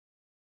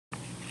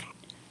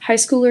High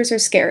schoolers are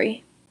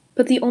scary,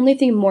 but the only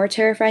thing more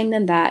terrifying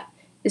than that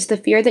is the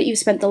fear that you've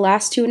spent the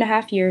last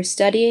 2.5 years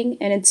studying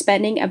and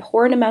spending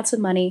abhorrent amounts of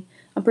money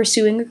on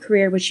pursuing a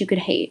career which you could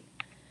hate.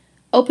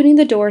 Opening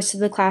the doors to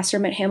the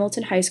classroom at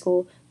Hamilton High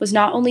School was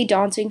not only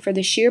daunting for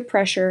the sheer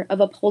pressure of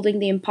upholding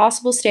the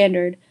impossible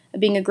standard of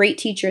being a great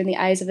teacher in the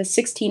eyes of a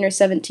 16 or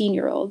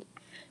 17-year-old,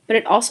 but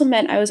it also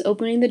meant I was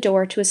opening the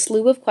door to a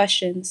slew of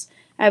questions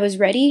I was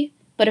ready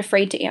but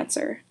afraid to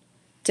answer.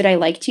 Did I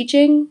like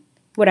teaching?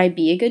 Would I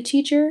be a good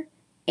teacher?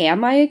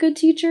 Am I a good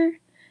teacher?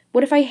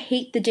 What if I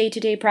hate the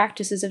day-to-day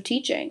practices of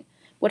teaching?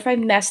 What if I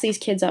mess these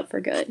kids up for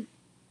good?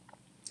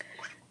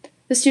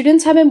 The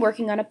students have been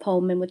working on a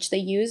poem in which they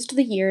used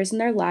the years in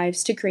their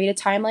lives to create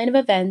a timeline of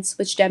events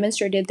which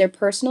demonstrated their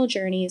personal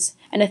journeys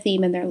and a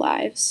theme in their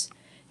lives.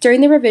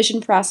 During the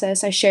revision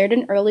process, I shared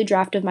an early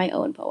draft of my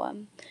own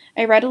poem.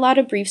 I read aloud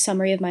a brief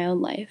summary of my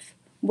own life,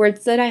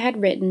 words that I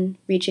had written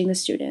reaching the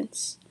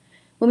students.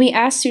 When we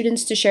asked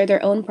students to share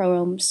their own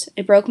poems,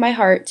 it broke my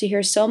heart to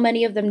hear so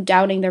many of them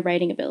doubting their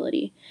writing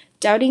ability,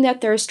 doubting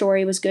that their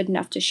story was good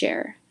enough to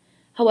share.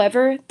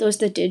 However, those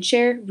that did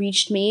share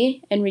reached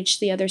me and reached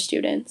the other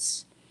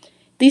students.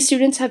 These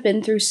students have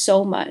been through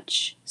so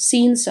much,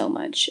 seen so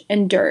much,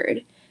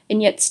 endured,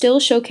 and yet still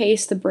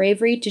showcase the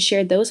bravery to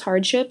share those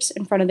hardships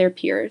in front of their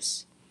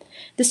peers.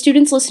 The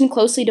students listened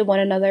closely to one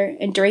another,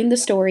 enduring the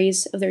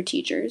stories of their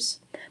teachers.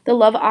 The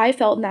love I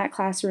felt in that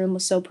classroom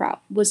was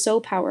so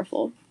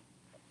powerful.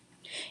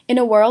 In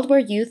a world where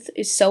youth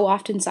is so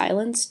often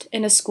silenced,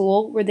 in a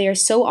school where they are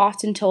so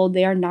often told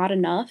they are not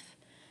enough,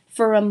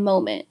 for a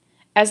moment,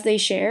 as they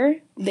share,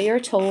 they are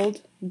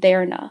told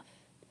they're enough.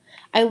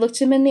 I looked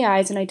them in the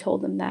eyes and I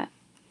told them that.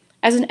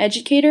 As an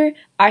educator,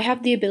 I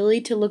have the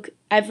ability to look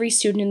every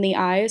student in the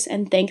eyes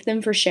and thank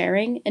them for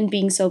sharing and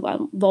being so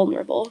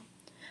vulnerable.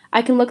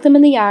 I can look them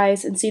in the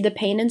eyes and see the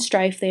pain and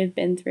strife they have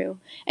been through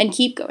and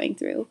keep going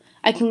through.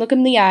 I can look them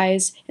in the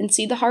eyes and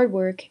see the hard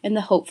work and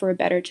the hope for a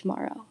better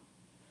tomorrow.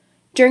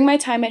 During my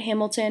time at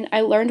Hamilton,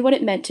 I learned what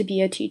it meant to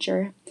be a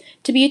teacher.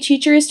 To be a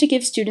teacher is to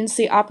give students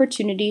the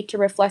opportunity to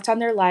reflect on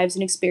their lives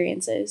and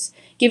experiences,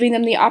 giving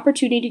them the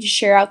opportunity to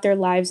share out their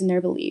lives and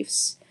their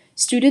beliefs.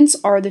 Students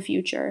are the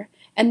future,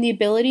 and the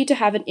ability to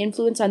have an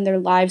influence on their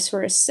lives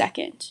for a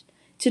second.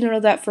 To know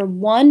that for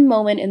one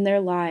moment in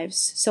their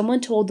lives, someone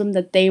told them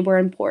that they were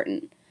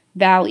important,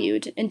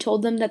 valued, and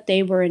told them that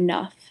they were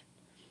enough.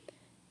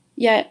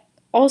 Yet,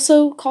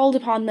 also called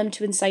upon them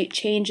to incite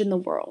change in the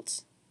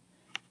world.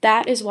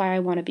 That is why I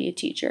want to be a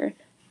teacher.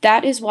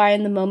 That is why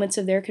in the moments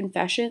of their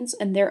confessions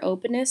and their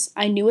openness,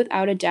 I knew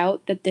without a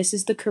doubt that this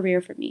is the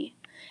career for me.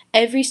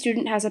 Every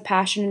student has a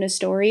passion and a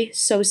story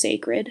so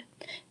sacred.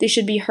 They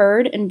should be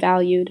heard and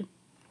valued.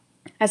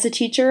 As a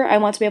teacher, I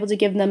want to be able to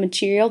give them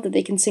material that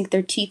they can sink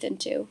their teeth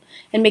into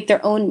and make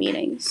their own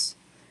meanings.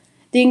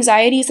 The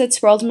anxieties that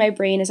swirled in my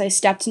brain as I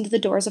stepped into the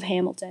doors of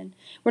Hamilton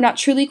were not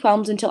truly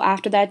quelled until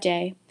after that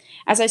day.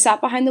 As I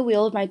sat behind the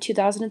wheel of my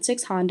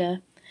 2006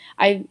 Honda,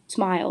 I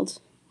smiled.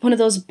 One of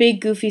those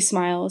big, goofy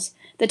smiles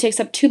that takes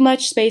up too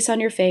much space on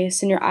your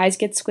face and your eyes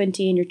get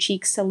squinty and your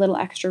cheeks a little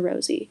extra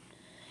rosy.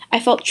 I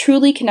felt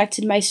truly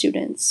connected to my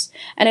students,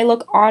 and I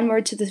look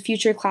onward to the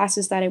future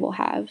classes that I will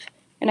have,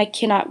 and I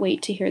cannot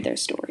wait to hear their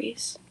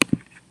stories.